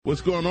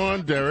What's going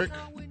on, Derek?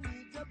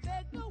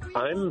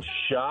 I'm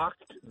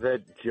shocked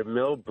that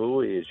Jamil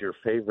Bowie is your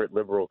favorite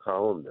liberal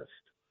columnist.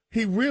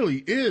 He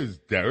really is,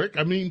 Derek.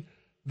 I mean,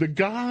 the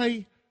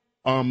guy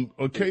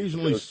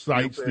occasionally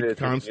cites the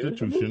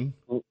Constitution.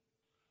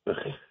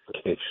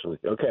 Occasionally,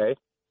 okay.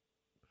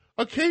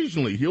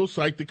 Occasionally, he'll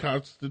cite the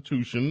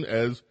Constitution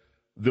as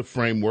the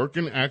framework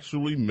and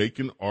actually make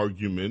an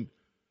argument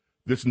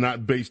that's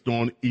not based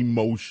on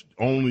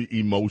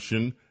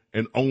emotion,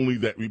 and only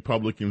that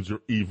Republicans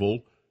are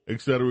evil,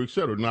 et cetera, et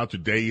cetera. Now,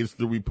 today it's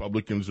the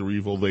Republicans are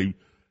evil. They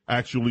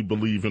actually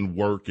believe in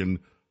work, and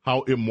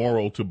how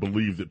immoral to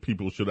believe that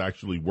people should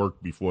actually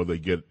work before they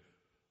get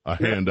a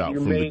handout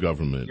from the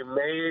government. You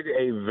made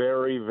a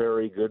very,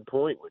 very good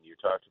point when you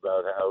talked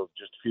about how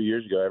just a few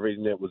years ago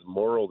everything that was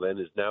moral then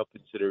is now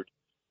considered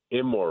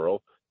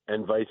immoral,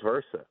 and vice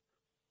versa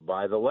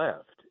by the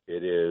left.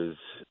 It is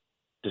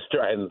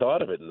I hadn't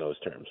thought of it in those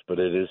terms, but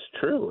it is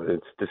true, and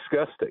it's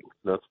disgusting.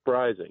 Not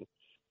surprising,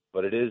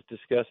 but it is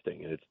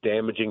disgusting, and it's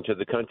damaging to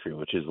the country,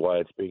 which is why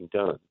it's being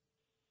done.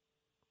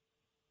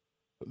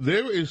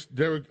 There is,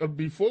 Derek,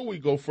 before we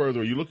go further,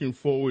 are you looking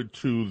forward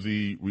to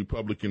the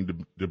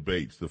Republican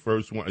debates? The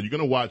first one, are you going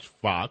to watch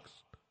Fox,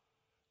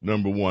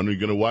 number one? Are you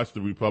going to watch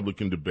the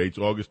Republican debates,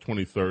 August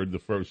 23rd, the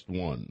first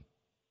one?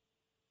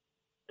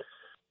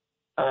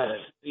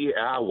 Yeah,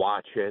 I'll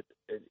watch it.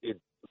 It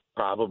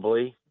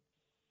probably.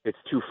 It's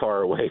too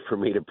far away for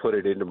me to put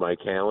it into my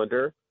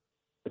calendar.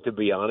 But to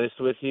be honest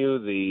with you,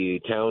 the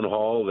town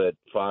hall that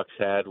Fox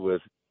had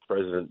with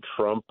President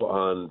Trump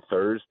on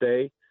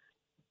Thursday,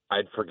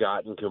 I'd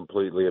forgotten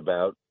completely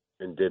about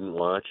and didn't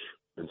watch,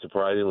 and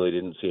surprisingly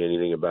didn't see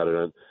anything about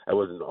it. I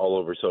wasn't all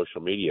over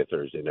social media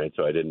Thursday night,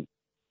 so I didn't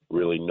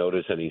really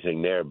notice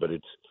anything there. But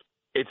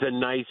it's a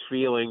nice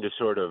feeling to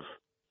sort of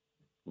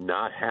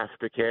not have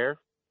to care.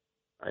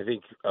 I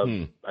think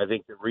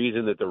the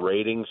reason that the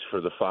ratings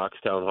for the Fox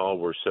town hall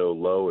were so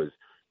low is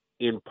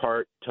in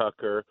part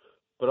Tucker,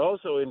 but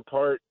also in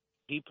part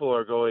people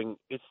are going,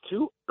 it's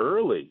too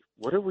early.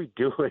 What are we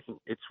doing?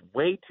 It's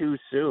way too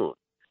soon.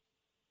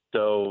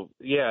 So,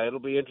 yeah, it'll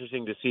be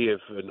interesting to see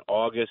if an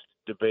August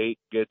debate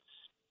gets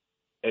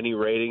any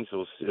ratings.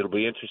 It'll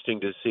be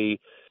interesting to see.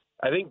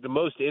 I think the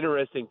most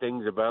interesting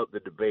things about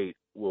the debate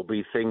will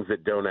be things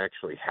that don't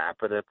actually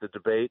happen at the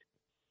debate.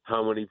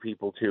 How many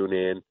people tune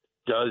in?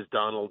 Does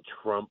Donald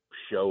Trump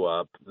show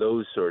up?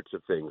 Those sorts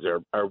of things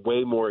are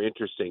way more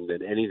interesting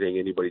than anything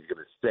anybody's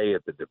going to say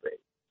at the debate.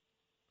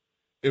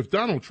 If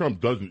Donald Trump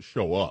doesn't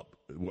show up,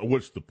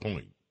 what's the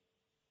point?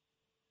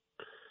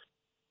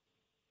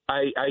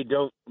 I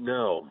don't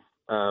know.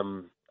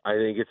 I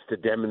think it's to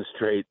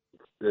demonstrate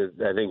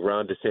I think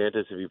Ron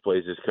DeSantis, if he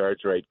plays his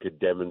cards right, could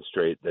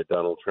demonstrate that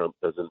Donald Trump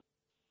doesn't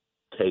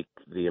take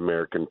the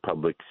American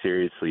public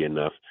seriously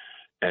enough,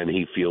 and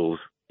he feels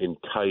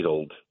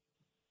entitled.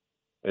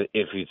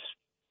 If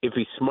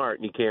he's smart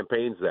and he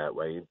campaigns that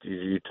way,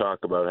 you talk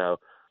about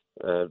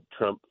how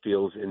Trump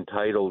feels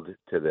entitled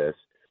to this,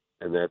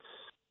 and that's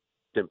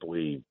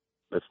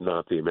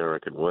not the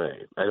American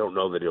way. I don't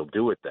know that he'll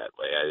do it that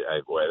way.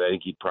 I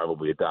think he'd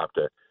probably adopt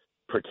a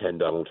pretend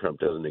Donald Trump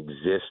doesn't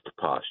exist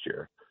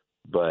posture.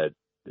 But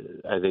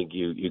I think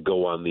you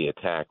go on the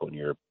attack when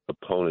your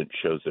opponent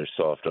shows their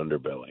soft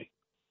underbelly.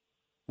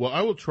 Well,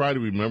 I will try to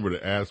remember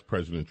to ask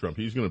President Trump.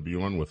 He's going to be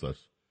on with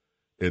us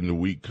in the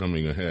week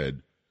coming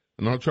ahead.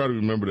 And I'll try to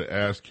remember to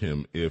ask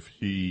him if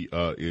he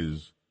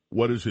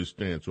what is his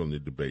stance on the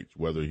debates,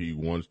 whether he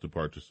wants to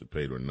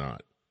participate or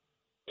not.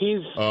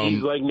 He's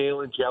like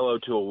nailing Jello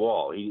to a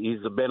wall. He's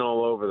been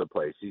all over the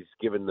place. He's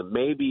given the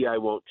maybe I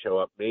won't show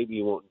up, maybe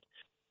he won't.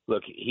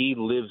 Look, he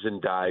lives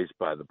and dies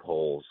by the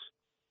polls.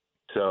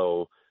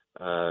 So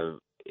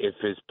if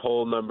his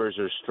poll numbers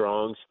are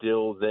strong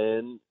still,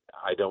 then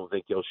I don't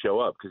think he'll show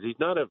up because he's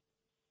not a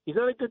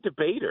good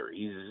debater.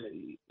 He's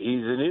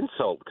an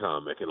insult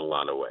comic in a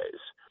lot of ways.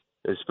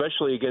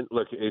 Especially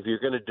if you're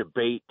going to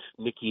debate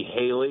Nikki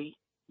Haley,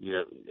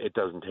 it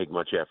doesn't take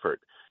much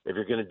effort. If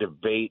you're going to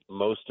debate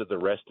most of the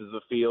rest of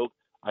the field,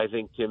 I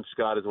think Tim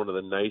Scott is one of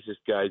the nicest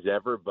guys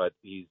ever, but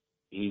he's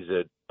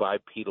a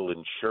bipedal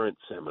insurance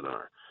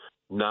seminar.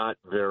 Not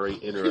very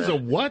interesting. He's a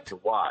what? To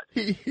watch.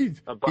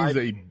 He's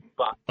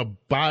a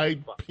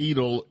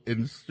bipedal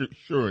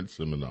insurance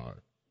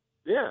seminar.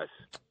 Yes.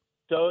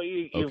 So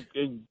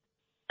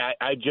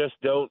I just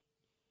don't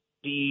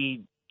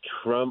see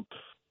Trump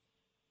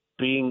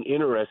being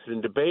interested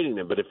in debating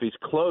them. But if he's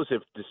close,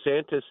 if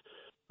DeSantis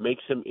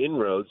makes some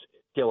inroads,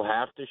 he'll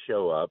have to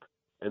show up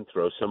and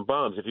throw some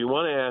bombs. If you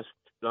want to ask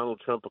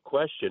Donald Trump a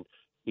question,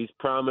 he's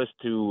promised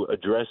to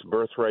address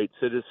birthright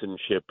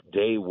citizenship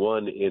day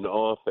one in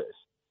office.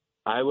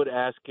 I would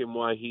ask him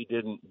why he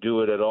didn't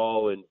do it at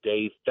all in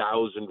day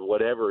 1,000,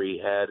 whatever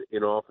he had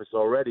in office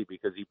already,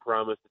 because he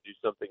promised to do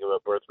something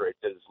about birthright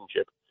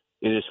citizenship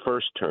in his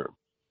first term.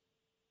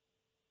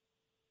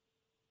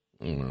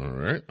 All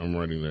right, I'm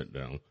writing that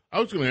down. I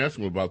was going to ask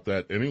him about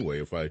that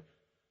anyway.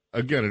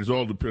 Again, it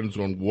all depends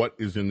on what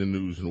is in the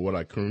news and what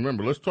I can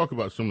remember. Let's talk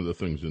about some of the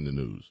things in the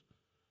news.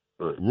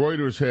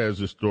 Reuters has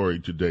a story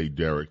today,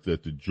 Derek,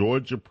 that the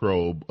Georgia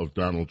probe of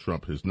Donald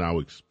Trump has now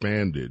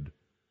expanded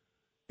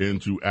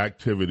into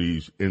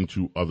activities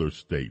into other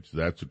states.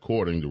 That's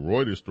according to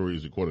Reuters story,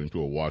 is according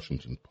to a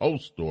Washington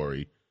Post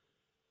story.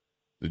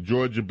 The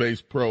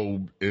Georgia-based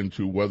probe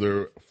into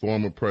whether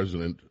former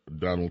President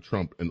Donald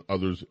Trump and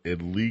others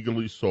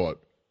illegally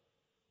sought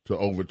to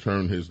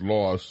overturn his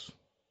loss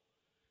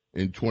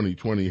in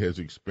 2020 has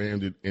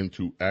expanded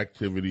into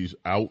activities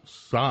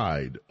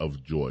outside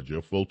of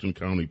Georgia. Fulton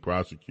County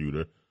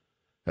prosecutor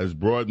has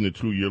broadened the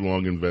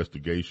 2-year-long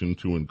investigation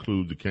to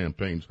include the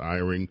campaign's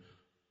hiring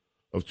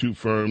of 2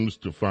 firms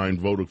to find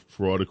voter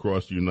fraud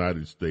across the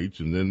United States,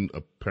 and then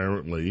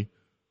apparently,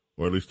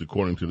 or at least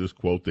according to this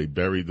quote, they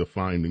buried the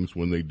findings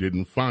when they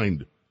didn't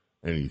find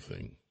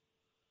anything.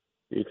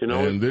 You can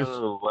always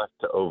tell the left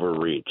to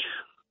overreach.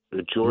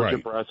 The Georgia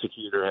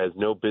prosecutor has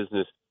no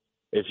business.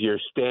 If you're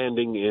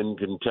standing in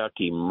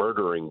Kentucky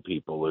murdering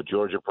people, a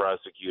Georgia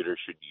prosecutor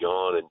should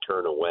yawn and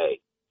turn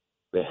away.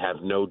 They have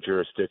no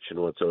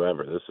jurisdiction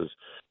whatsoever.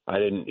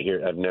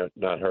 I've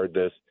not heard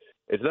this.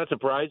 It's not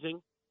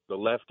surprising. The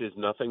left is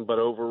nothing but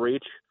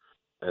overreach,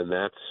 and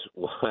that's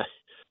why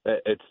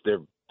it's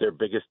their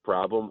biggest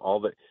problem.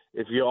 All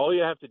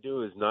you have to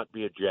do is not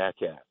be a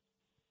jackass,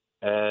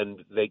 and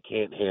they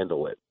can't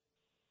handle it.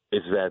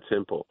 It's that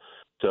simple.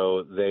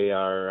 So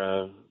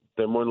they're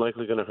more than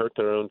likely going to hurt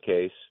their own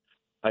case.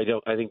 I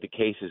think the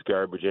case is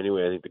garbage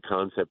anyway. I think the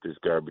concept is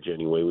garbage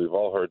anyway. We've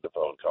all heard the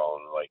phone call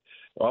and like,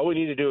 all we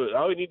need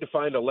to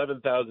find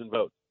 11,000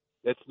 votes.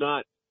 It's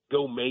not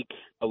go make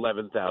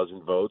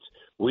 11,000 votes.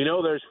 We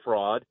know there's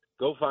fraud.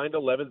 Go find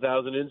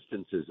 11,000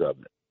 instances of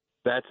it.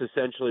 That's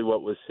essentially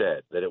what was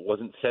said, that it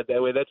wasn't said that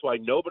way. That's why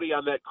nobody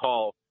on that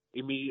call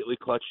immediately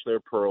clutched their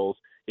pearls,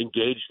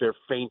 engaged their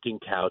fainting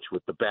couch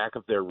with the back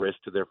of their wrist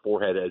to their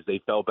forehead as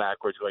they fell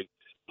backwards going,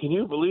 can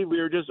you believe we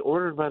were just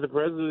ordered by the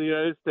President of the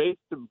United States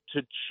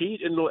to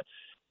cheat? And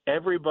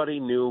everybody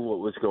knew what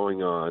was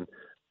going on,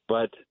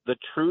 but the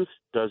truth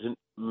doesn't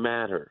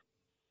matter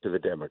to the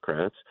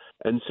Democrats,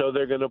 and so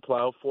they're going to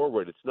plow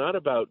forward. It's not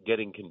about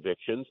getting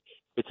convictions.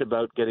 It's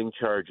about getting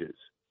charges.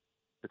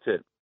 That's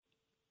it.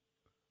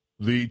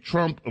 The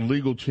Trump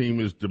legal team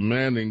is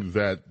demanding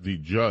that the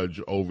judge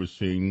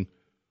overseeing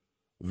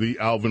the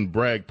Alvin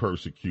Bragg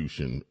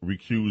persecution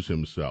recuse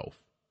himself,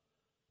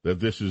 that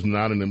this is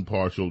not an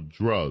impartial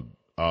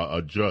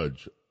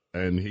judge.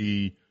 And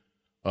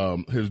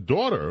his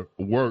daughter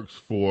works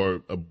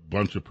for a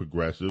bunch of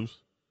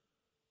progressives.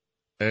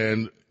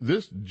 And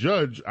this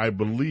judge, I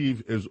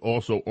believe, is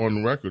also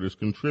on record as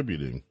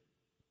contributing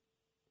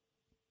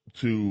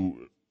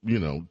to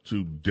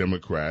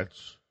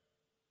Democrats.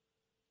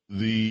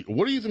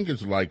 What do you think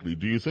is likely?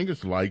 Do you think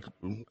it's like,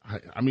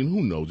 I mean,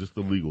 who knows? It's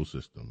the legal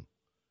system.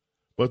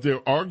 But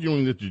they're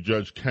arguing that the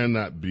judge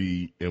cannot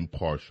be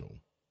impartial.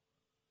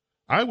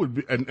 I would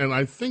be, and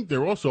I think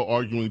they're also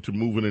arguing to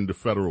move it into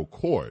federal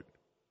court,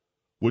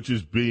 which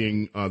is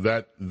being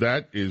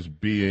that is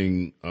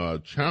being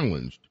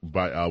challenged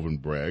by Alvin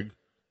Bragg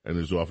and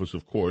his office.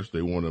 Of course,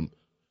 they want to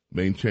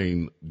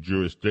maintain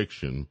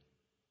jurisdiction.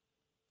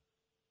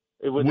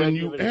 Would that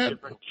give it a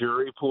different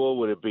jury pool?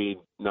 Would it be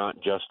not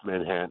just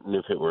Manhattan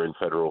if it were in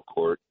federal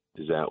court?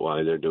 Is that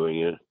why they're doing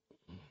it?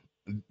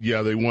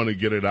 Yeah, they want to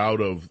get it out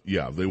of.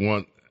 Yeah, they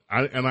want.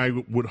 I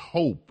would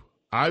hope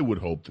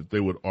that they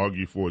would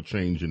argue for a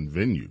change in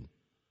venue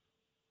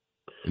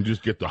and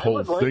just get the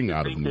whole thing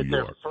out of New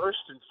York. Their first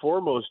and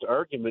foremost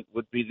argument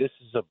would be this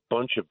is a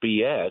bunch of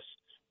BS.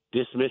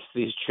 Dismiss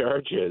these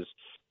charges.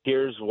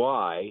 Here's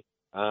why.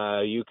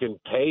 You can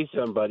pay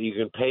somebody. You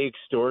can pay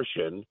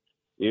extortion.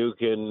 You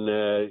can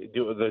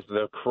do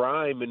the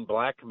crime in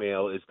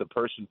blackmail is the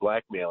person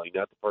blackmailing,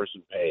 not the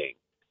person paying.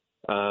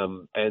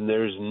 And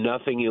there's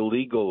nothing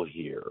illegal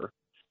here.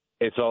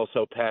 It's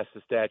also past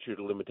the statute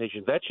of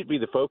limitations. That should be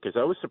the focus.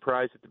 I was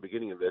surprised at the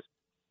beginning of this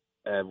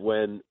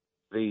when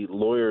the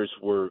lawyers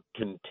were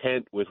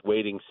content with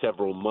waiting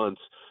several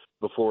months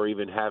before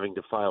even having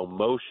to file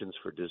motions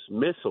for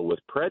dismissal with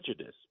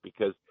prejudice,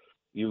 because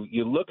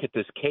you look at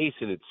this case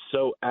and it's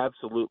so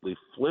absolutely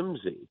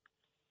flimsy.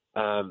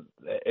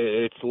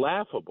 It's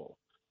laughable.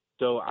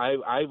 So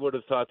I would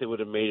have thought they would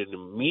have made an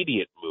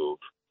immediate move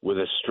with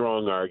a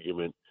strong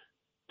argument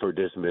for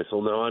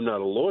dismissal. Now, I'm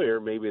not a lawyer.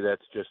 Maybe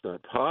that's just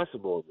not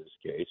possible in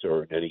this case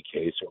or in any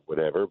case or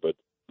whatever, but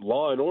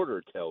law and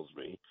order tells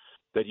me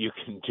that you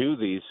can do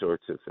these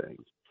sorts of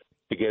things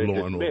to get it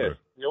dismissed.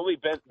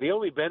 The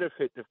only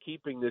benefit of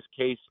keeping this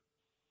case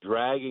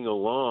dragging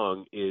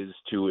along is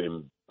to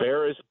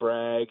embarrass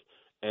Bragg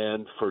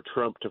and for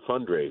Trump to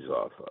fundraise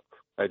off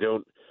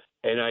of.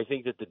 And I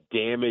think that the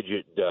damage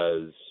it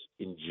does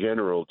in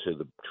general to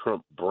the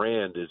Trump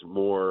brand is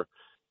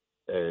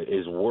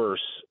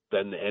worse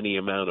than any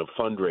amount of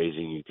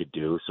fundraising you could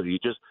do. So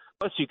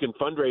plus you can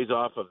fundraise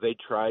off of they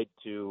tried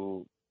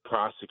to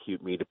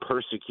prosecute me, to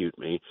persecute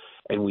me,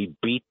 and we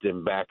beat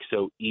them back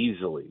so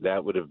easily.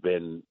 That would have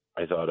been,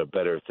 I thought, a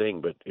better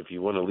thing. But if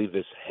you want to leave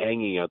this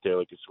hanging out there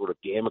like a sort of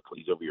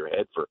Damocles over your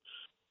head for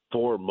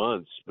 4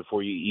 months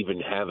before you even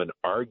have an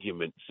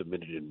argument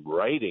submitted in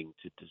writing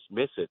to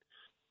dismiss it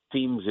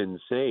seems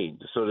insane.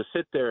 So to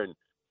sit there and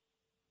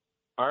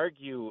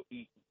argue,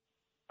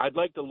 I'd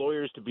like the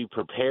lawyers to be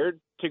prepared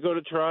to go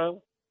to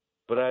trial,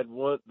 but I'd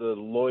want the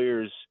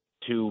lawyers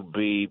to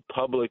be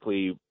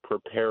publicly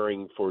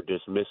preparing for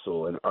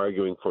dismissal and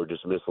arguing for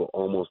dismissal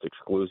almost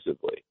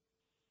exclusively.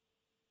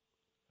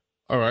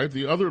 All right.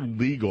 The other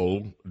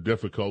legal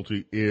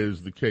difficulty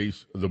is the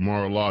case, the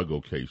Mar-a-Lago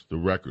case, the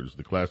records,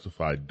 the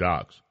classified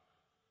docs.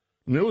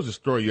 And there was a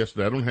story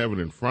yesterday, I don't have it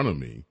in front of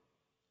me,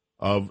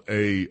 of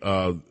a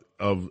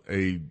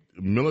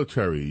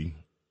military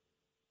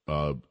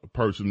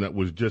person that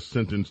was just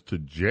sentenced to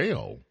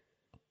jail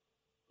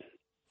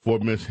for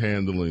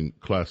mishandling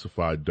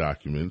classified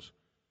documents.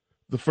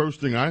 The first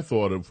thing I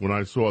thought of when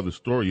I saw the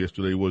story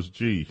yesterday was,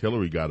 gee,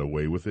 Hillary got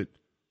away with it.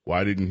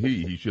 Why didn't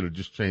he? He should have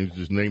just changed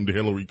his name to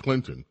Hillary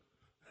Clinton.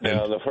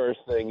 No, the first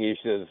thing you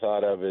should have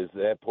thought of is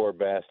that poor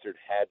bastard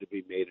had to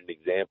be made an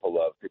example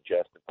of to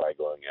justify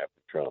going after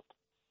Trump.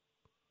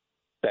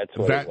 That's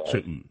what it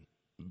was.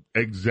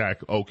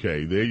 Exactly.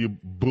 Okay, there you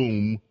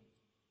boom.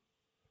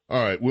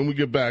 All right, when we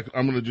get back,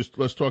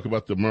 let's talk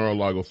about the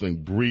Mar-a-Lago thing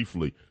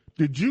briefly.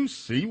 Did you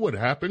see what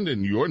happened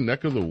in your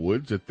neck of the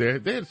woods? That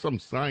they had some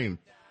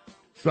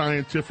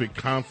scientific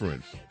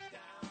conference.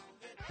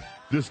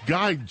 This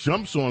guy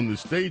jumps on the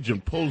stage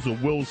and pulls a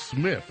Will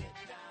Smith.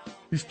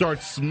 He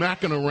starts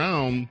smacking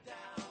around.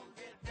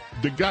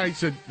 The guy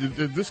said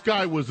this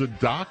guy was a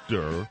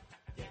doctor,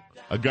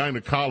 a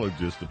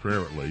gynecologist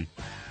apparently.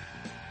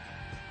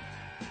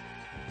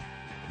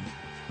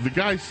 The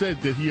guy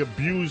said that he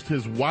abused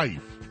his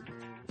wife.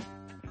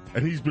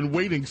 And he's been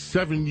waiting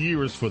 7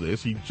 years for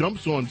this. He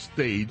jumps on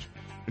stage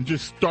and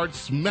just starts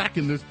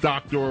smacking this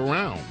doctor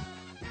around.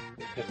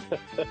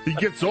 He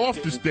gets off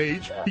the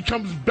stage, he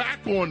comes back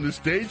on the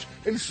stage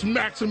and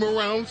smacks him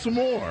around some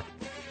more.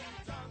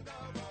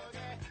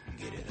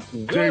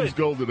 Good. James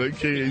Golden,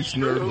 a.k.a.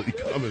 Snerdly,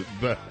 coming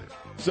back.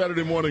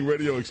 Saturday morning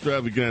radio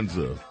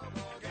extravaganza.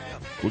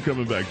 We're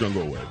coming back. Don't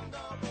go away.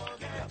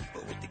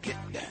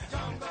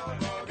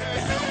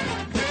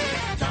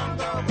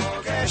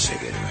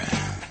 Shake it around.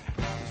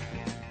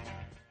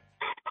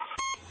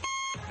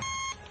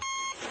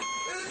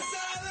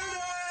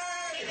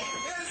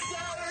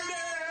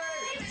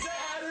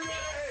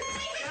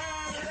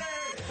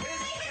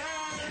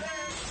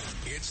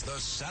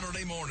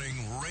 Saturday morning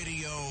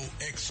radio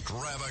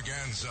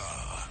extravaganza.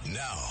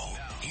 Now,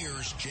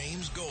 here's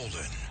James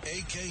Golden,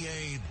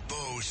 a.k.a.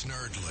 Bo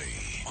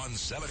Snerdly, on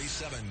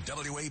 77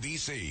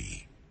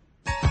 WABC.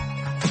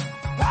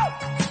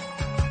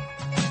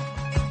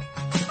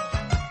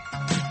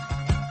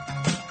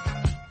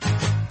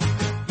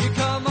 You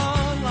come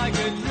on like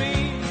a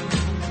dream,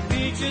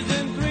 peaches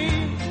and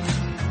cream,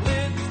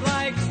 lips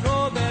like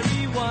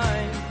strawberry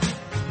wine.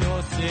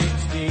 You're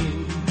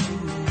 16,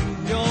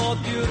 you're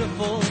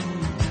beautiful.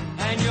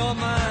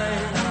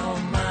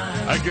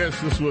 I guess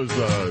this was,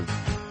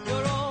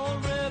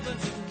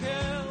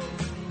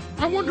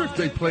 I wonder if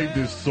they played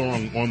this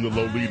song on the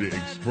Lolita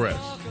Express.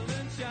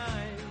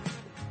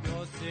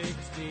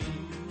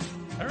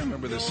 I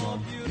remember this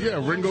song.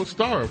 Yeah, Ringo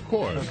Starr, of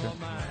course. Okay.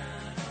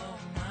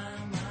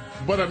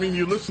 But, I mean,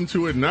 you listen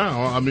to it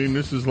now, I mean,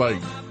 this is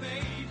like...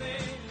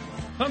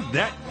 Not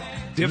that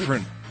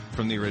different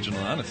from the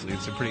original, honestly.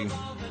 It's a pretty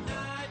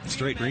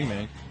straight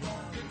remake.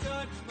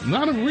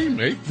 Not a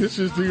remake. This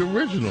is the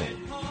original.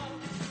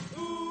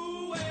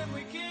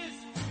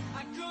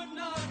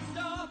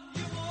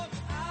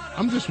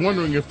 I'm just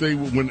wondering if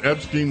when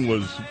Epstein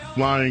was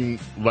flying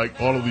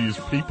like all of these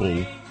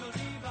people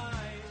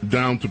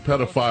down to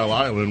Pedophile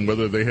Island,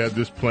 whether they had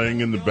this playing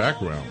in the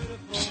background.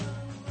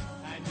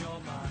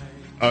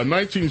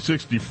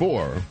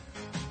 1964.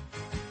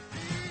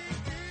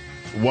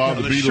 While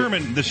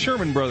the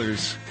Sherman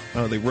Brothers,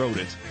 they wrote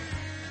it.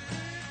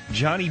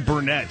 Johnny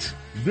Burnett.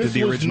 This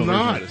the original was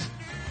not.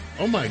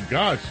 Oh my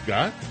gosh,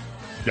 Scott!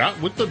 Scott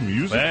with the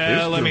music.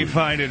 Well, let me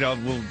find it. I'll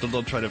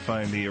try to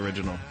find the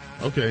original.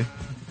 Okay.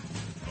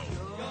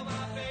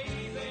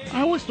 I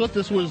always thought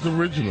this was the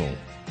original.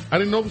 I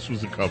didn't know this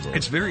was a cover.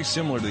 It's very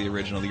similar to the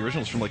original. The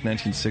original's from like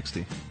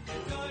 1960.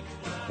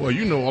 Well,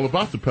 you know all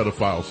about the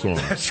pedophile song.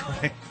 That's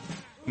right.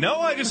 No,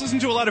 I just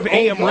listened to a lot of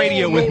AM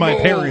radio with my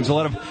parents. A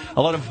lot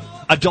of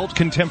adult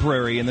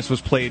contemporary, and this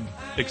was played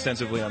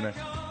extensively on there.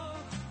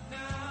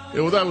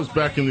 Yeah, well, that was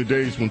back in the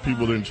days when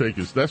people didn't take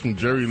it. That's when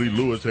Jerry Lee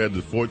Lewis had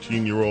the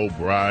 14-year-old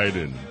bride,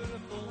 and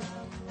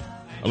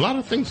a lot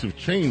of things have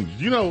changed.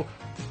 You know,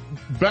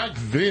 back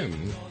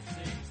then,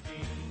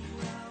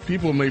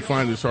 people may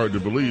find this hard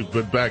to believe,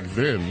 but back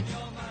then,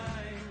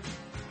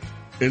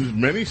 in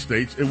many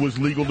states, it was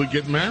legal to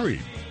get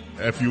married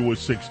if you were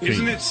 16.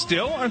 Isn't it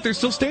still? Aren't there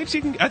still states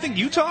you can? I think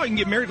Utah, you can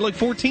get married at like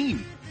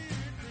 14.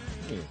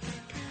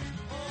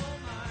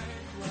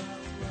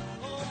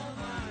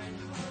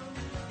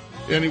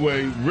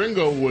 Anyway,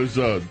 Ringo was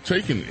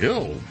taken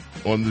ill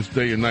on this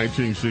day in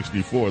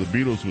 1964. The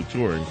Beatles were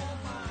touring.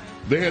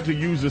 They had to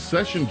use a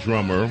session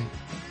drummer,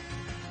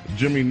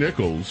 Jimmy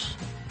Nichols,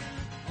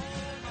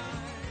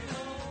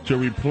 to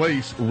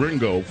replace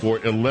Ringo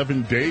for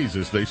 11 days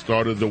as they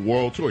started the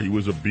world tour. He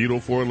was a Beatle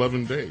for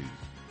 11 days.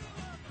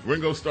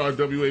 Ringo Starr,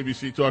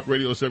 WABC Talk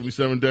Radio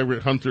 77.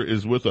 Derek Hunter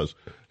is with us.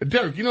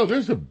 Derek,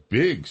 there's a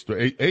big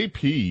story.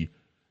 AP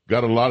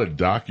got a lot of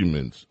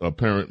documents,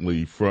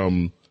 apparently,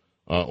 from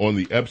on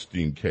the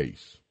Epstein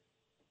case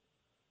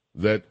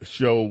that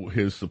show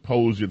his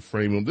supposed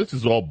frame. This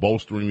is all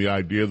bolstering the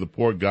idea the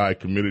poor guy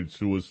committed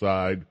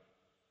suicide.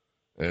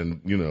 And,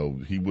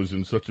 he was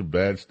in such a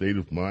bad state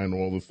of mind,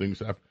 all the things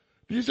happened.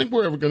 Do you think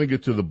we're ever going to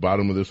get to the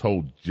bottom of this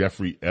whole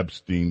Jeffrey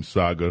Epstein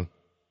saga?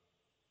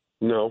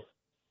 No.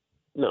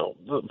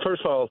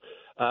 First of all,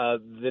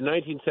 the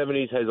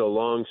 1970s has a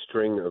long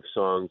string of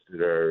songs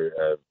that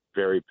are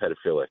very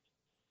pedophilic.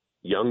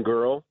 Young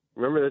Girl.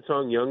 Remember that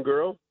song, Young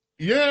Girl?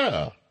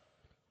 Yeah.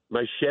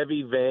 My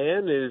Chevy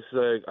van is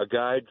a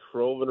guy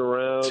trolling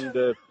around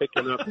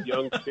picking up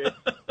young chicks,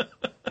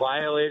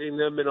 violating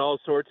them in all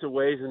sorts of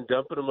ways and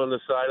dumping them on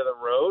the side of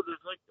the road. There's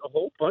like a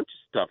whole bunch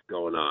of stuff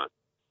going on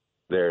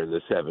there in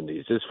the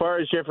 70s. As far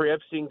as Jeffrey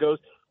Epstein goes,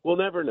 we'll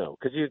never know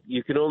because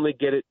you can only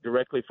get it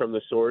directly from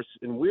the source.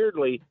 And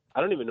weirdly, I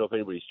don't even know if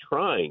anybody's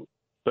trying,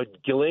 but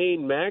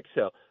Ghislaine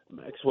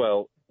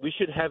Maxwell, we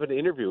should have an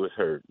interview with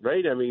her,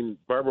 right? I mean,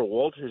 Barbara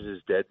Walters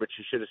is dead, but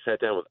she should have sat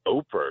down with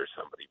Oprah or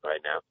somebody by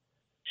now.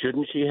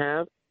 Shouldn't she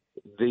have?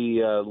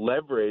 The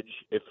leverage,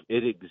 if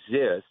it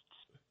exists,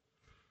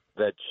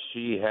 that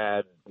she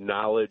had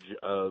knowledge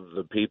of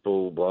the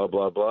people, blah,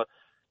 blah, blah,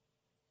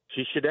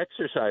 she should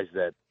exercise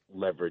that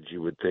leverage,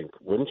 you would think,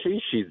 wouldn't she?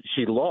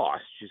 She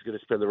lost. She's going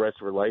to spend the rest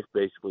of her life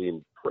basically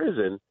in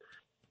prison.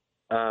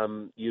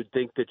 You'd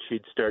think that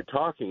she'd start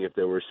talking if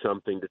there was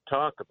something to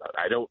talk about.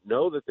 I don't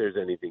know that there's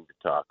anything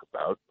to talk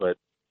about, but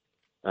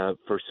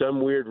for some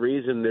weird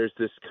reason, there's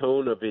this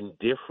cone of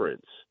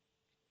indifference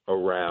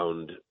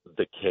around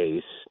the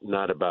case,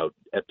 not about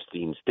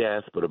Epstein's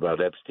death, but about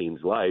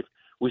Epstein's life.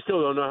 We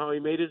still don't know how he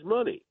made his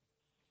money.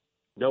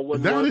 No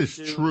one That wants is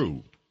to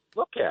true.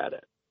 Look at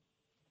it.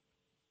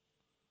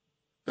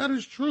 That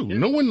is true.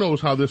 No one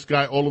knows how this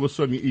guy all of a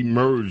sudden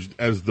emerged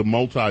as the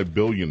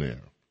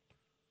multi-billionaire.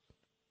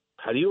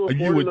 How do you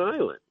afford an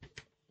island?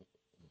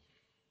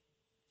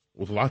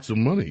 With lots of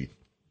money.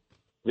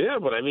 Yeah,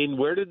 but I mean,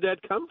 where did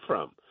that come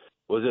from?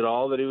 Was it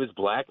all that he was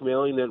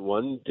blackmailing that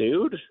one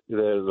dude,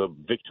 the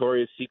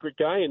Victoria's Secret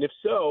guy? And if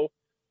so,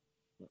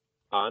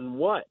 on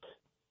what?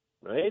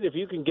 Right? If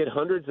you can get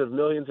hundreds of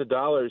millions of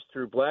dollars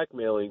through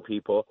blackmailing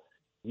people,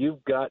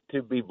 you've got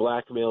to be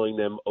blackmailing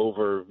them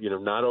over,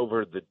 not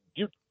over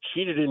you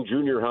cheated in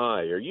junior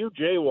high or you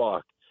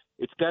jaywalked.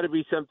 It's got to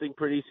be something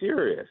pretty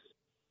serious.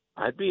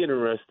 I'd be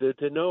interested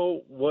to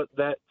know what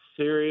that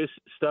serious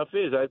stuff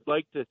is.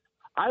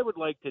 I would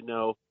like to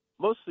know,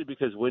 mostly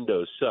because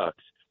Windows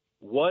sucks,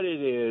 what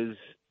it is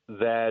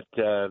that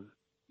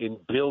in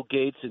Bill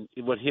Gates and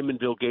what him and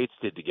Bill Gates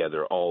did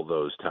together all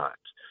those times.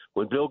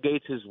 When Bill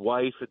Gates'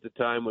 wife at the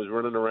time was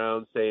running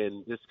around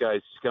saying, this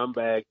guy's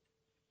scumbag,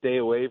 stay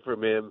away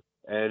from him,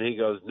 and he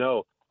goes,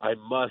 no, I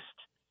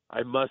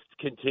must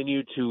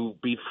continue to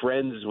be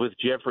friends with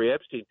Jeffrey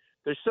Epstein.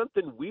 There's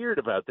something weird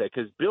about that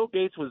because Bill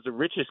Gates was the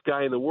richest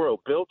guy in the world.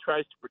 Bill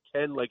tries to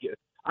pretend like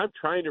I'm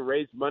trying to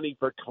raise money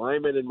for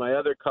climate and my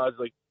other cause.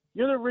 Like,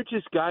 you're the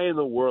richest guy in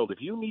the world. If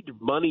you need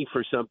money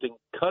for something,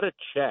 cut a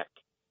check.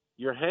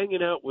 You're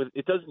hanging out with –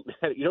 it doesn't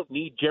matter. You don't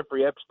need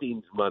Jeffrey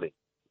Epstein's money.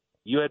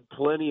 You had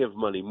plenty of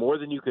money, more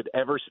than you could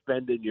ever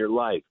spend in your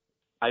life.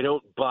 I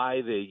don't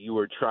buy that you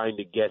were trying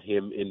to get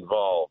him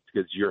involved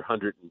because your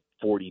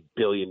 $140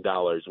 billion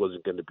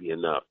wasn't going to be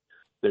enough.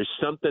 There's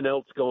something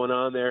else going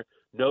on there.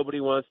 Nobody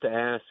wants to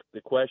ask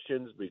the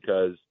questions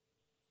because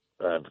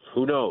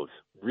who knows?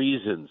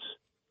 Reasons.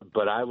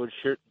 But I would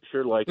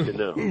sure like to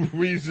know.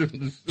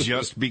 Reasons.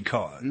 Just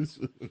because.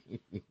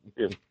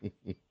 Yeah.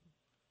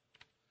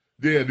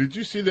 Yeah, did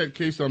you see that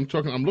case I'm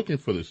looking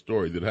for the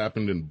story that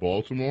happened in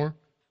Baltimore.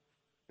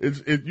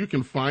 You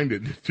can find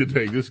it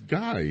today. This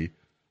guy,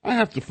 I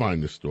have to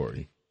find the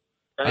story.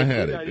 I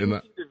didn't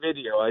see the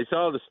video. I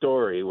saw the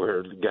story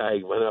where the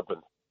guy went up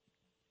and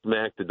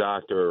smacked the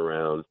doctor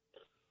around.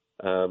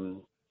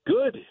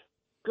 Good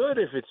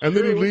if it's and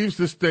true. Then he leaves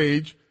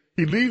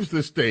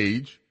the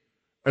stage.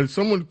 And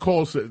someone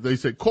calls. They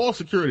say, "Call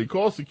security!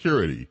 Call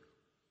security!"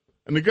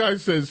 And the guy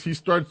says he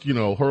starts,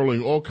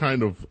 hurling all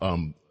kind of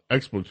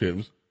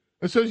expletives,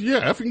 and says,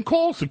 "Yeah, effing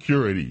call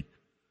security!"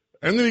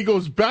 And then he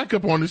goes back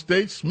up on the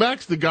stage,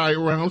 smacks the guy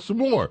around some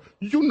more.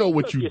 You know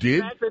what you did.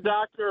 Smack the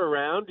doctor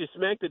around. You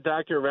smack the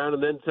doctor around,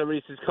 and then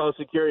somebody says, "Call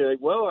security." Like,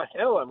 well,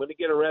 hell, I'm going to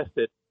get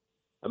arrested.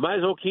 I might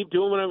as well keep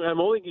doing what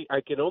I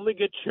can only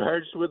get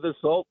charged with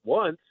assault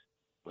once.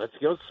 Let's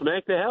go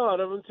smack the hell out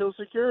of him until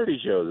security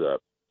shows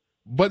up.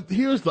 But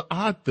here's the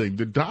odd thing: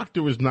 the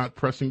doctor is not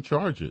pressing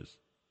charges.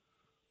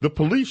 The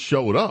police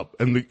showed up,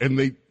 and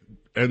the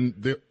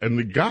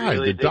guy,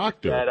 really the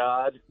doctor. It's that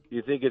odd? Do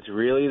you think it's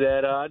really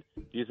that odd?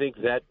 Do you think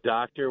that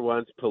doctor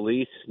wants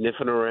police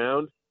sniffing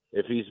around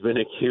if he's been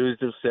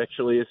accused of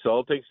sexually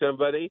assaulting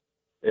somebody?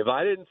 If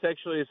I didn't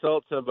sexually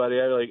assault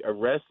somebody, I'd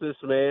arrest this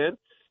man,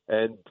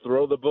 and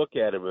throw the book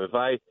at him. If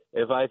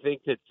I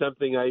think that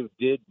something I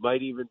did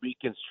might even be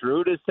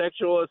construed as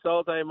sexual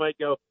assault, I might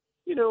go,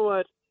 you know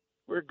what?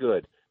 We're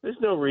good. There's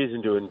no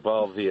reason to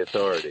involve the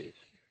authorities.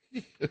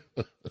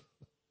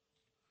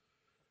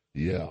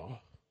 Yeah.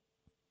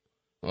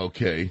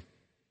 Okay.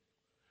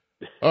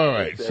 All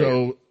right.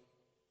 So,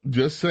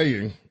 just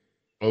saying.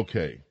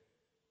 Okay.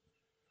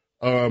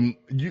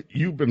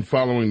 You've been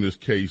following this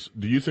case.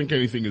 Do you think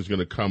anything is going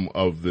to come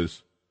of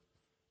this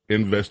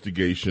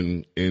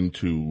investigation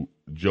into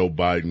Joe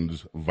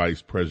Biden's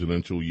vice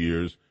presidential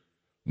years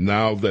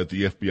now that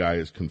the FBI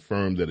has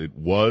confirmed that it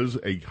was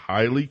a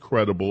highly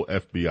credible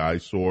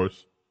FBI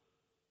source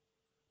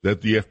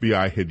that the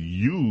FBI had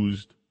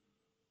used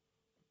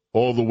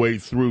all the way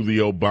through the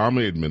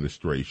Obama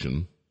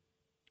administration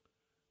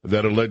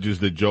that alleges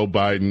that Joe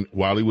Biden,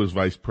 while he was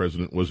vice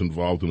president, was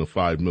involved in a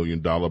 $5 million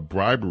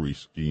bribery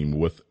scheme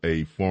with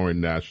a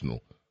foreign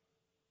national.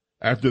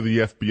 After the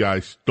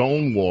FBI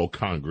stonewalled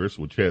Congress,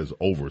 which has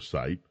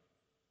oversight,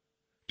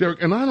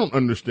 Derek, and I don't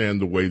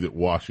understand the way that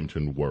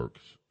Washington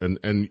works,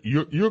 and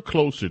you're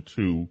closer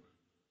to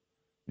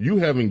you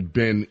having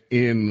been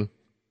in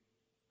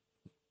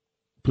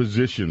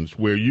positions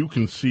where you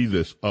can see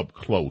this up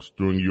close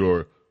during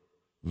your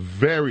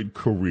varied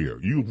career.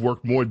 You've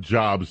worked more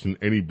jobs than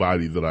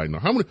anybody that I know.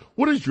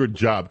 What is your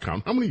job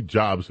count? How many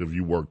jobs have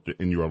you worked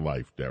in your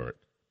life, Derek?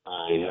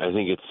 I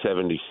think it's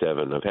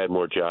 77. I've had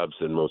more jobs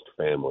than most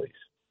families.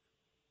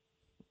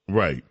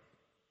 Right.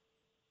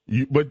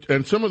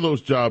 And some of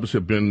those jobs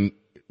have been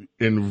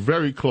in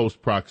very close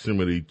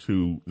proximity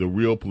to the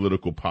real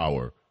political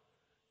power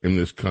in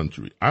this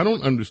country. I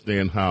don't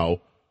understand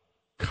how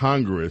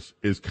Congress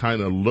is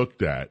kind of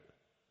looked at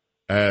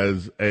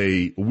as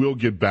a we'll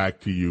get back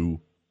to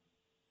you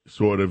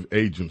sort of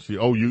agency.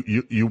 Oh,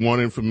 you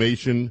want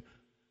information,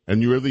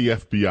 and you're the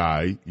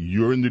FBI,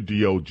 you're in the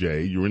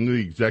DOJ, you're in the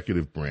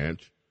executive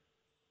branch.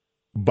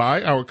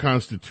 By our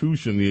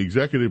Constitution, the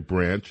executive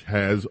branch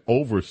has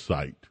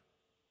oversight.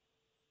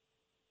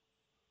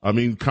 I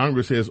mean,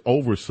 Congress has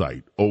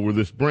oversight over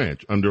this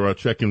branch under our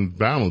check and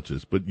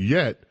balances, but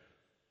yet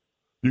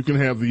you can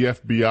have the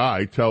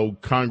FBI tell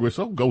Congress,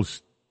 oh, go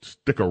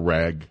stick a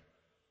rag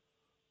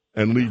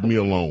and leave me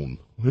alone.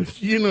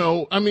 You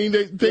know, I mean,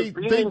 they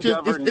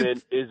just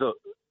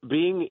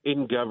being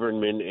in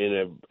government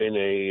in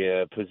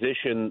a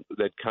position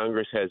that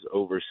Congress has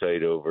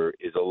oversight over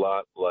is a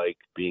lot like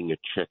being a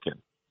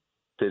chicken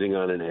sitting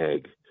on an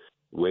egg,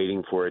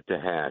 waiting for it to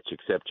hatch.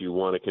 Except you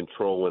want to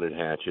control when it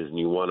hatches, and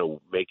you want to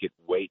make it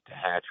wait to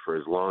hatch for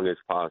as long as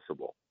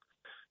possible.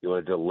 You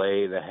want to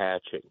delay the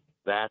hatching.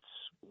 That's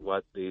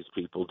what these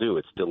people do.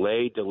 It's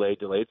delay, delay,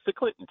 delay. It's the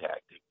Clinton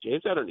tactic,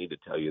 James. I don't need to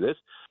tell you this.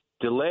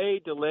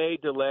 Delay, delay,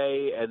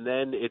 delay, and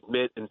then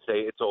admit and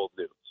say it's old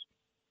news.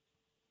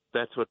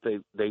 That's what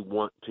they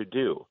want to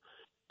do.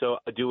 So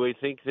do I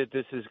think that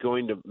this is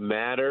going to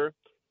matter?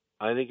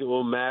 I think it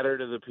will matter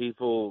to the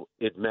people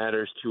it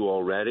matters to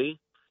already.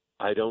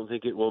 I don't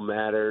think it will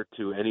matter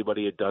to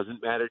anybody it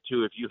doesn't matter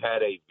to. If you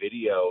had a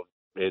video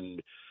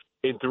in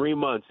 3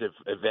 months, if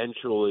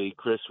eventually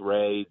Chris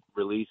Wray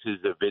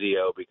releases a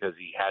video because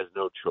he has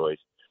no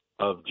choice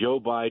of Joe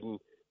Biden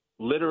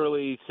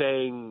literally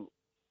saying,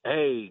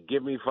 hey,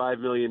 give me $5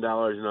 million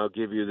and I'll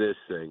give you this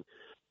thing,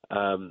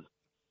 that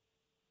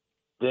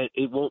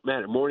it won't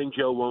matter. Morning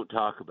Joe won't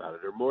talk about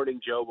it, or Morning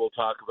Joe will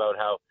talk about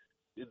how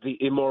the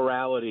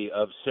immorality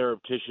of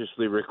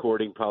surreptitiously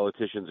recording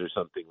politicians or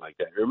something like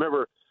that.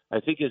 Remember, I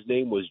think his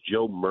name was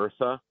Joe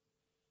Murtha.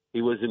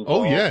 He was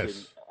involved in an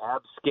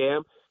ab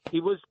scam. He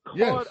was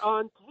caught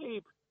on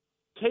tape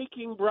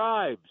taking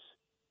bribes,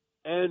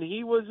 and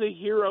he was a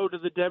hero to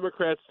the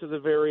Democrats to the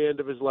very end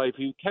of his life.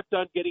 He kept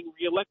on getting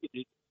reelected.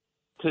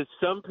 To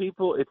some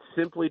people, it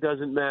simply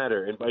doesn't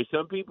matter. And by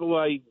some people,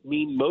 I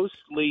mean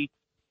mostly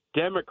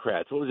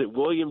Democrats. What was it?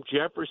 William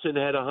Jefferson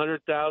had $100,000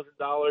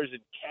 in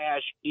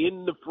cash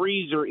in the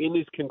freezer in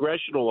his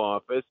congressional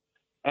office.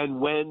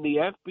 And when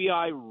the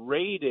FBI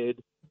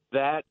raided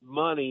that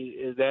money,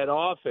 that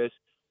office,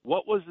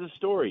 what was the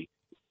story?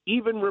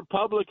 Even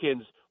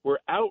Republicans were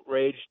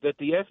outraged that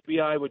the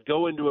FBI would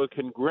go into a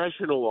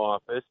congressional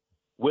office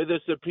with a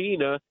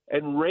subpoena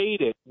and raid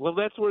it. Well,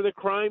 that's where the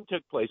crime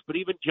took place. But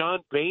even John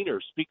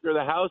Boehner, Speaker of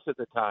the House at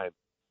the time,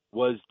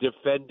 was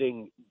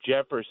defending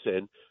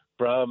Jefferson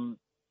from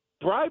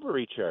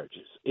bribery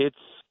charges.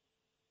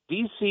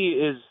 D.C.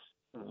 is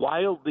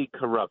wildly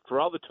corrupt. For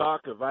all the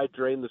talk of I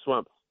drained the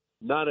swamp,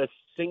 not a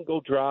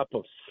single drop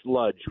of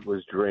sludge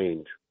was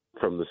drained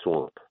from the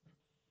swamp.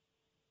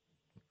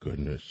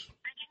 Goodness.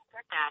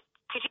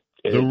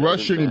 The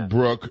Rushing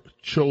Brook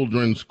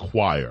Children's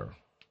Choir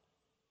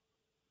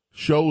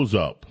shows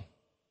up.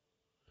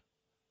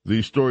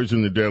 These stories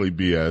in the Daily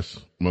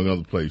BS, among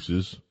other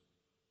places.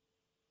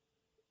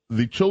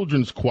 The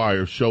children's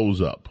choir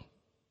shows up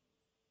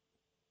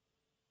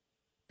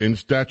in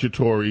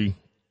statutory,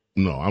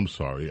 no, I'm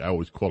sorry, I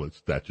always call it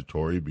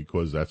statutory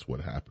because that's what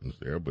happens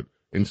there, but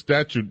in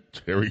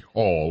statutory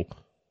hall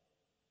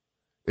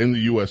in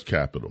the U.S.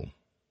 Capitol.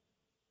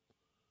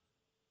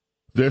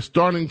 They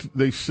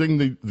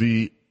sing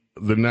the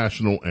the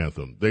national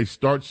anthem. They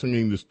start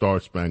singing the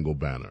Star-Spangled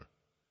Banner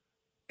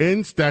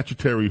in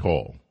Statuary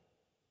Hall.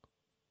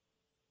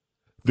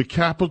 The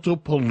Capitol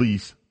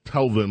Police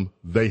tell them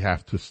they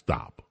have to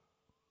stop.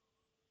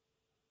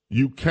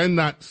 You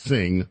cannot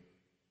sing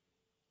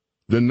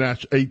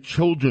a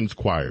children's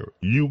choir.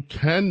 You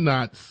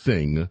cannot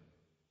sing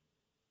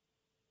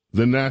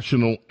the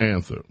national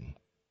anthem.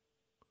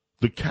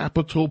 The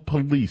Capitol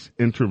Police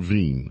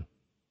intervene.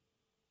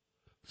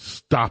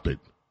 Stop it.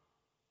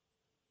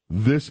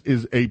 This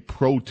is a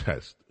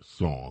protest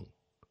song.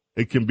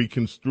 It can be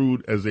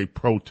construed as a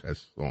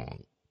protest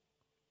song.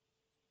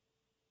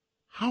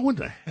 How in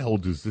the hell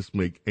does this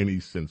make any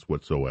sense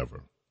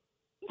whatsoever?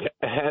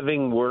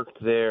 Having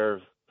worked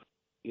there,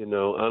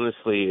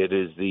 honestly, it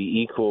is the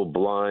equal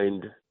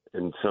blind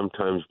and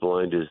sometimes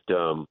blind as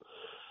dumb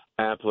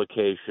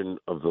application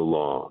of the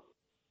law.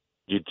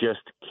 You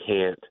just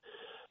can't.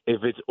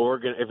 If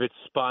it's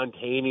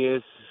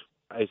spontaneous,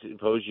 I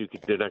suppose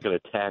they're not going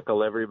to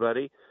tackle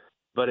everybody.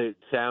 But it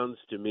sounds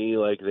to me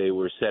like they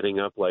were setting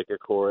up like a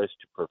chorus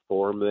to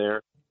perform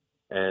there,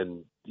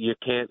 and you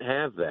can't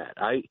have that.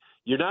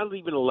 You're not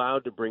even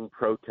allowed to bring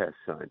protest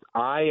signs.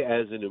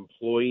 As an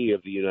employee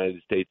of the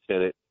United States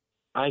Senate,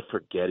 I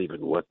forget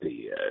even what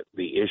the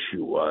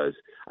issue was.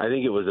 I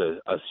think it was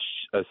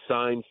a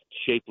sign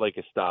shaped like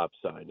a stop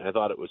sign. I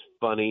thought it was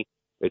funny.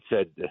 It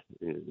said,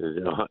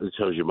 it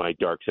shows you my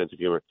dark sense of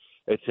humor.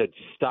 It said,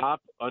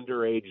 "Stop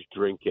underage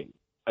drinking."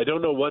 I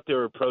don't know what they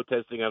were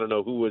protesting. I don't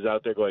know who was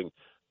out there going,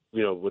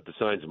 with the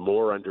signs,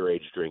 "More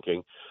underage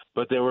drinking."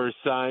 But there were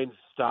signs,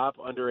 "Stop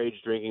underage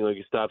drinking," like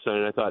a stop sign.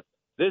 And I thought,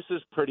 this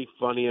is pretty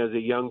funny. As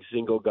a young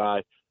single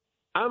guy,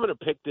 I'm going to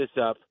pick this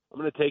up. I'm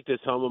going to take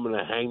this home. I'm going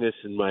to hang this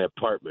in my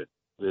apartment.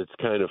 It's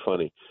kind of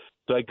funny.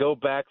 So I go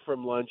back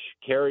from lunch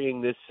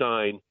carrying this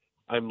sign.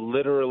 I'm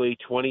literally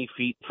 20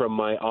 feet from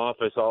my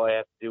office. All I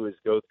have to do is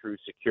go through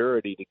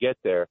security to get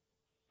there.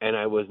 And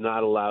I was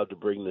not allowed to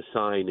bring the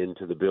sign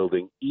into the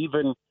building,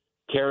 even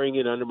carrying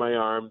it under my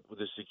arm with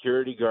the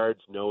security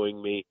guards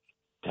knowing me,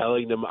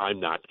 telling them I'm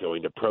not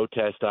going to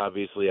protest,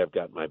 obviously. I've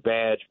got my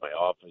badge. My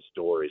office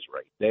door is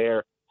right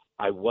there.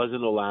 I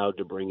wasn't allowed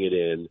to bring it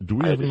in. Do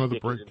we have another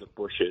break? I had to stick it in the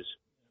bushes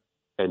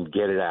and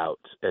get it out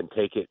and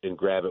take it and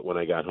grab it when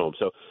I got home.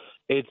 So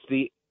it's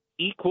the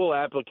equal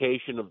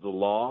application of the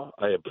law.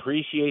 I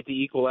appreciate the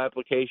equal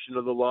application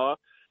of the law.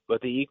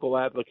 But the equal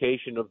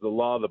application of the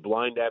law, the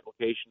blind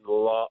application of the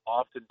law,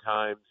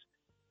 oftentimes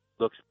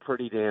looks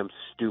pretty damn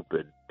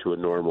stupid to a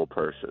normal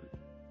person.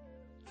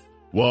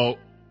 Well,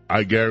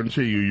 I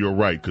guarantee you're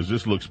right, because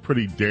this looks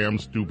pretty damn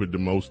stupid to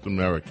most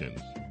Americans.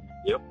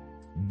 Yep.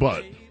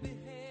 But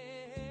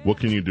what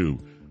can you do?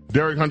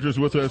 Derek Hunter's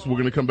with us. We're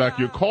going to come back.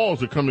 Your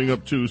calls are coming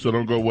up, too, so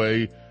don't go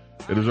away.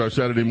 It is our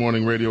Saturday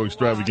morning radio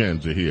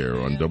extravaganza here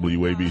on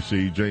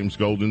WABC. James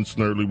Golden,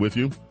 Snerdley with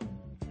you.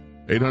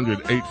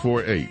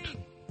 800-848.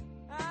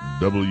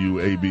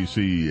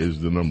 WABC is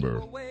the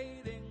number.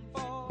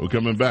 We're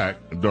coming back.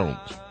 Don't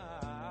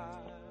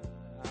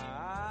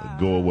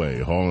go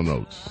away. Hall &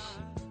 Oates.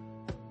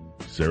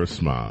 Sarah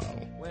Smile.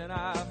 When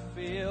I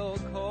feel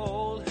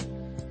cold,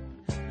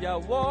 you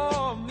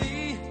warm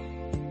me.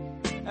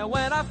 And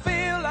when I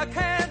feel I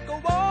can't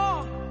go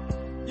on,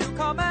 you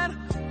come and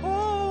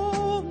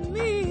hold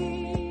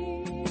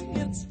me.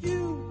 It's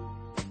you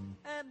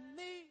and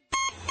me.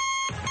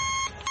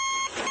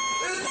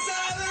 It's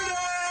Saturday!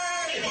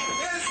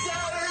 It's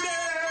Saturday!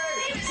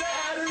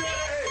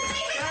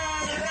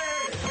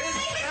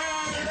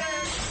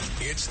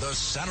 It's the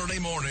Saturday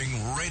morning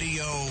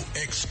radio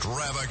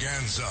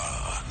extravaganza.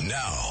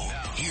 Now,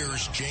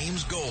 here's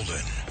James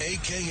Golden,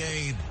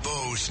 a.k.a.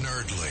 Bo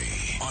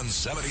Snerdley, on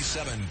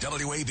 77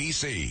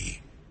 WABC.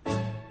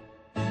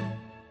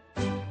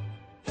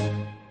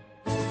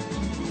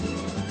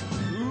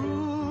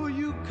 Ooh,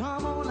 you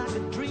come on like a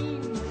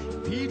dream.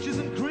 Peaches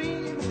and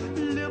cream,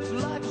 lips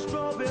like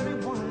strawberry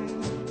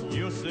wine.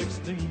 You're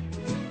 16,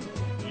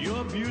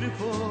 you're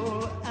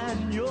beautiful,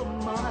 and you're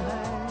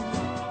mine.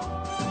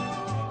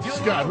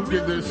 Scott, who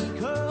did this?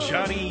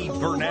 Johnny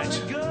Burnett.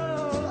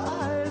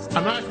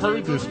 And I've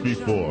heard this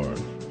before.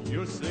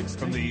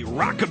 From the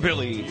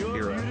rockabilly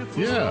era.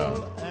 Yeah.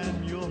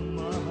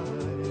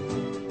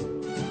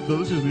 So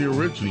this is the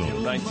original.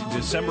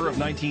 December of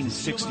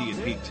 1960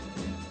 it peaked.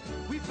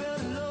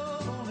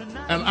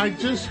 And I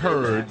just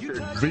heard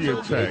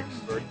via text.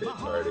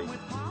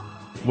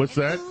 What's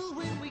that?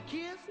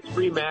 It's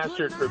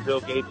remastered for Bill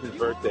Gates'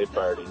 birthday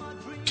party.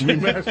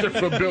 Remastered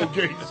for Bill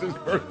Gates'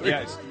 birthday.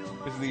 Yes,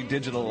 it's the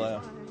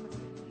digital.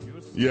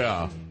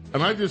 Yeah.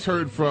 And I just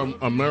heard from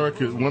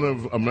one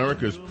of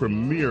America's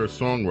premier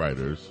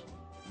songwriters,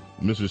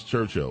 Mrs.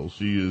 Churchill.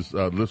 She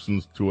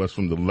listens to us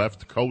from the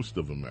left coast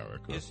of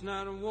America. It's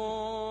not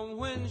warm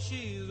when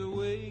she's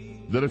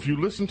away. That if you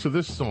listen to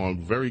this song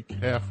very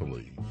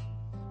carefully,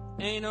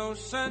 Ain't no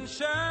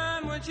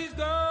sunshine when she's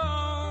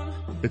gone.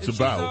 It's and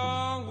about she's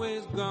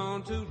always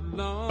gone too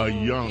long. a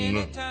young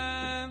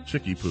Anytime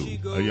chickie she poo,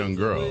 goes a young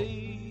girl.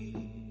 away.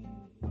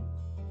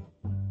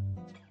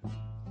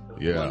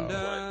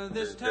 Yeah.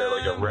 Is there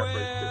like a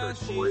reference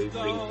to their toys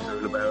being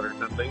strewn about or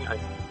something?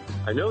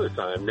 I know this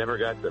song. I've never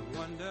got the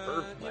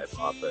perv vibe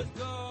off it.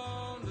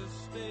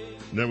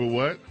 Never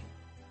what?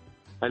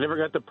 I never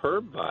got the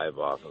perv vibe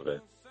off of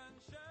it.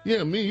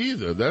 Yeah, me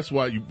either. That's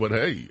why but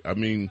hey, I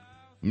mean,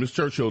 Miss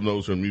Churchill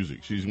knows her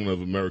music. She's one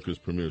of America's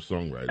premier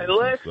songwriters.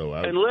 Unless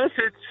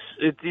it's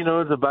it's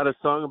about a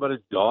song about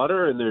his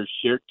daughter and their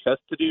shared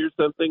custody or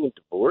something and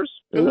divorce.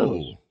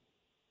 Ew.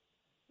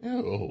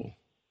 Okay.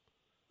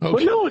 Okay.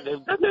 Well, no, it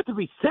doesn't have to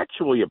be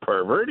sexual, you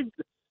pervert.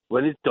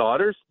 When his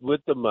daughter's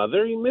with the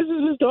mother, he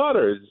misses his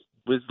daughter.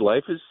 His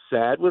life is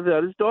sad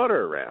without his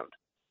daughter around.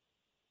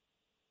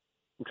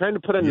 I'm trying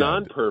to put a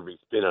non-pervy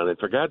spin on it.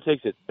 For God's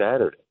sakes, it's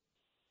Saturday.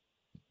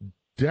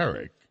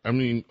 Derek, I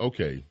mean,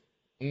 okay.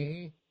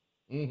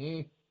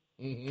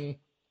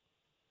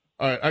 All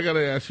right, I got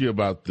to ask you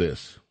about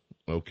this,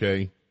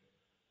 okay?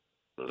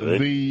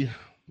 Right.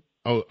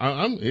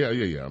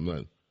 I'm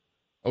not.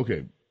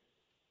 Okay.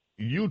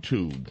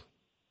 YouTube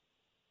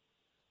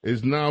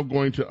is now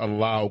going to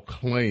allow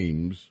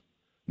claims,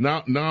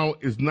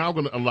 is now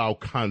going to allow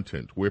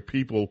content where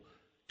people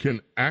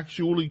can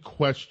actually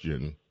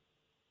question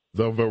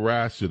the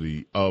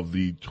veracity of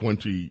the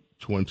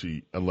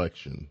 2020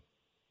 election.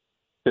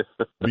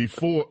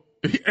 Before,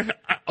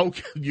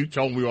 okay, you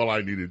told me all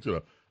I needed to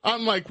know.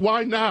 I'm like,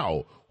 why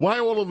now? Why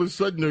all of a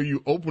sudden are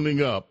you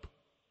opening up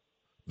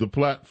the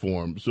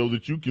platform so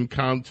that you can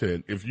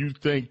content if you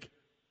think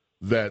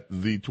that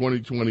the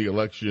 2020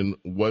 election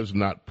was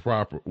not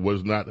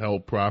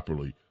held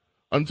properly?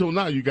 Until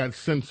now, you got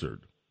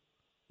censored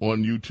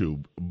on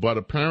YouTube. But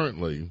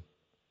apparently,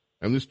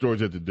 and this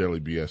story's at the Daily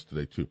BS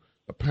today too.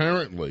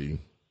 Apparently,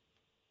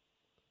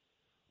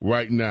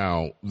 right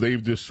now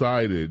they've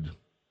decided.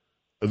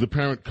 The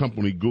parent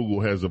company, Google,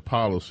 has a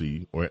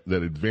policy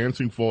that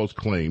advancing false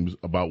claims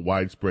about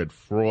widespread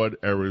fraud,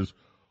 errors,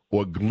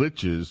 or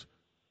glitches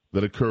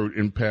that occurred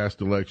in past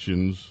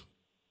elections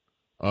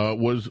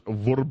was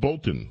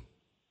verboten.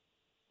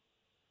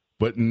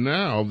 But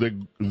now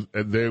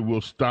they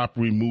will stop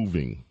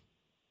removing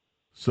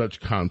such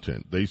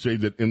content. They say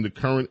that in the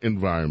current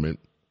environment,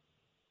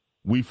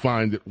 we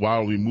find that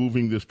while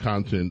removing this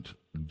content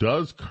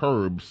does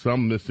curb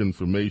some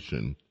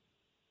misinformation,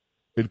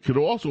 it could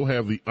also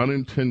have the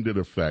unintended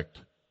effect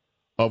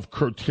of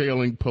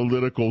curtailing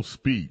political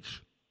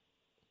speech.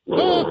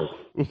 The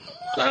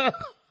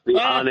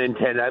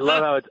unintended. I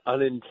love how it's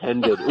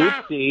unintended.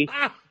 Oopsie.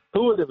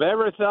 Who would have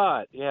ever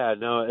thought? Yeah,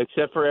 no,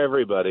 except for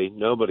everybody.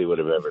 Nobody would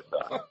have ever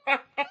thought.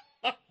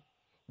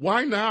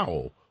 Why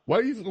now?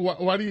 Why do you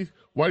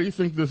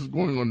think this is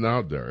going on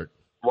now, Derek?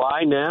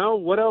 Why now?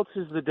 What else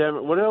are the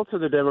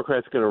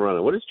Democrats going to run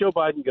on? What is Joe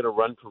Biden going to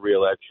run for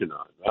re-election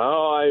on?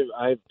 Oh,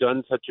 I've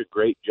done such a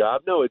great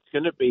job. No, it's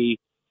going to be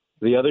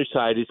the other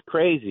side is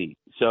crazy.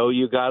 So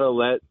you got to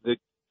let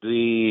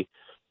the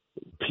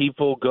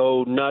people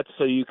go nuts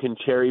so you can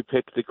cherry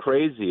pick the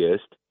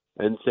craziest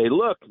and say,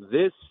 look,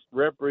 this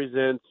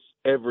represents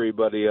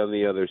everybody on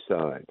the other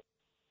side.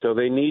 So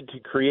they need to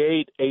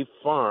create a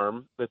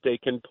farm that they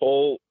can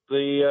pull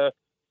the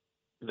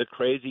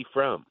crazy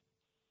from.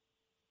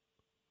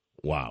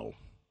 Wow.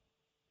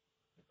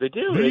 They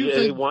do.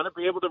 They want to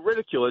be able to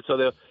ridicule it, so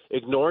they'll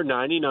ignore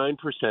 99%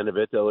 of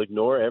it. They'll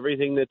ignore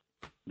everything that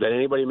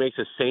anybody makes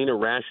a sane or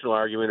rational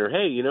argument, or,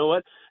 hey, you know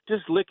what,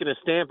 just licking a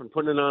stamp and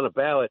putting it on a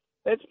ballot,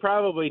 that's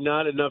probably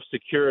not enough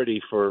security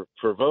for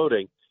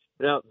voting.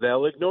 Now,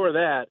 they'll ignore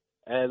that,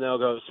 and they'll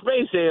go,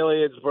 space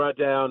aliens brought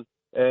down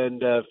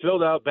and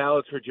filled out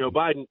ballots for Joe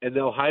Biden, and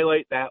they'll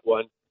highlight that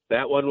one.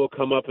 That one will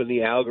come up in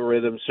the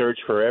algorithm search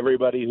for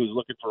everybody who's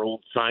looking for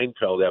old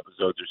Seinfeld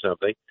episodes or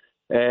something.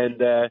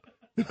 And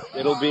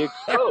it'll be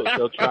exposed.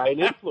 They'll try and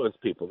influence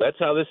people. That's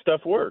how this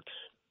stuff works.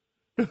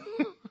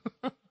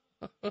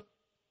 All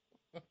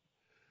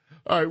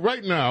right,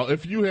 right now,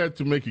 if you had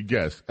to make a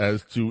guess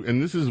as to,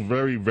 and this is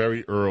very,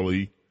 very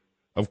early,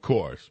 of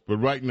course, but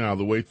right now,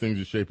 the way things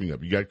are shaping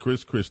up, you got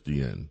Chris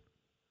Christie in,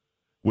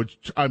 which,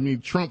 I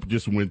mean, Trump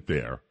just went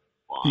there.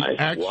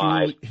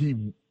 Why? He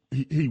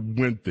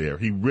went there.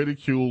 He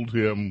ridiculed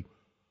him.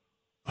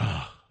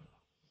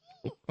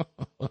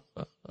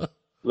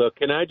 Look,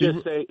 can I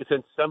just say,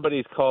 since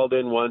somebody's called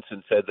in once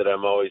and said that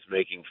I'm always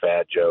making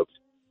fat jokes,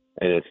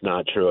 and it's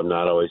not true, I'm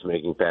not always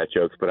making fat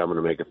jokes, but I'm going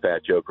to make a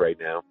fat joke right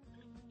now.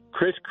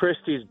 Chris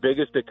Christie's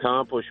biggest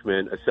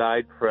accomplishment,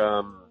 aside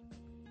from,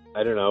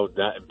 I don't know,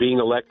 being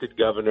elected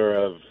governor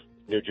of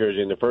New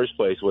Jersey in the first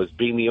place, was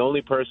being the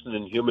only person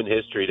in human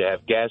history to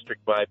have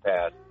gastric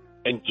bypass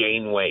and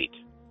gain weight.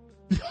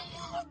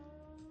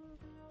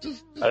 I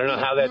don't know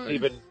how that's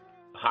even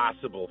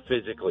possible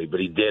physically, but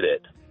he did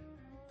it.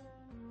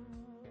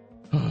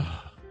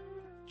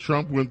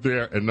 Trump went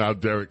there, and now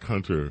Derek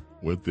Hunter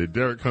went there.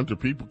 Derek Hunter,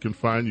 people can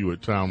find you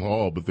at Town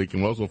Hall, but they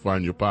can also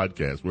find your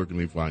podcast. Where can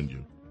they find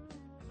you?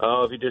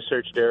 Oh, if you just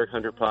search Derek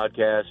Hunter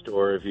Podcast,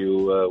 or if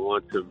you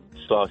want some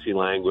saucy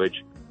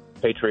language,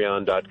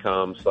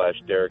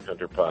 patreon.com/Derek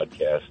Hunter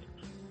Podcast.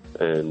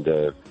 And,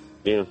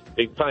 you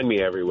can find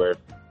me everywhere.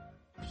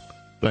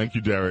 Thank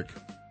you, Derek.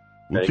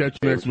 We'll catch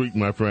you next week,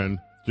 my friend.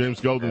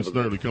 James Golden,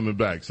 Snerdley coming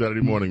back.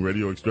 Saturday morning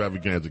radio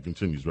extravaganza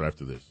continues right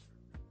after this.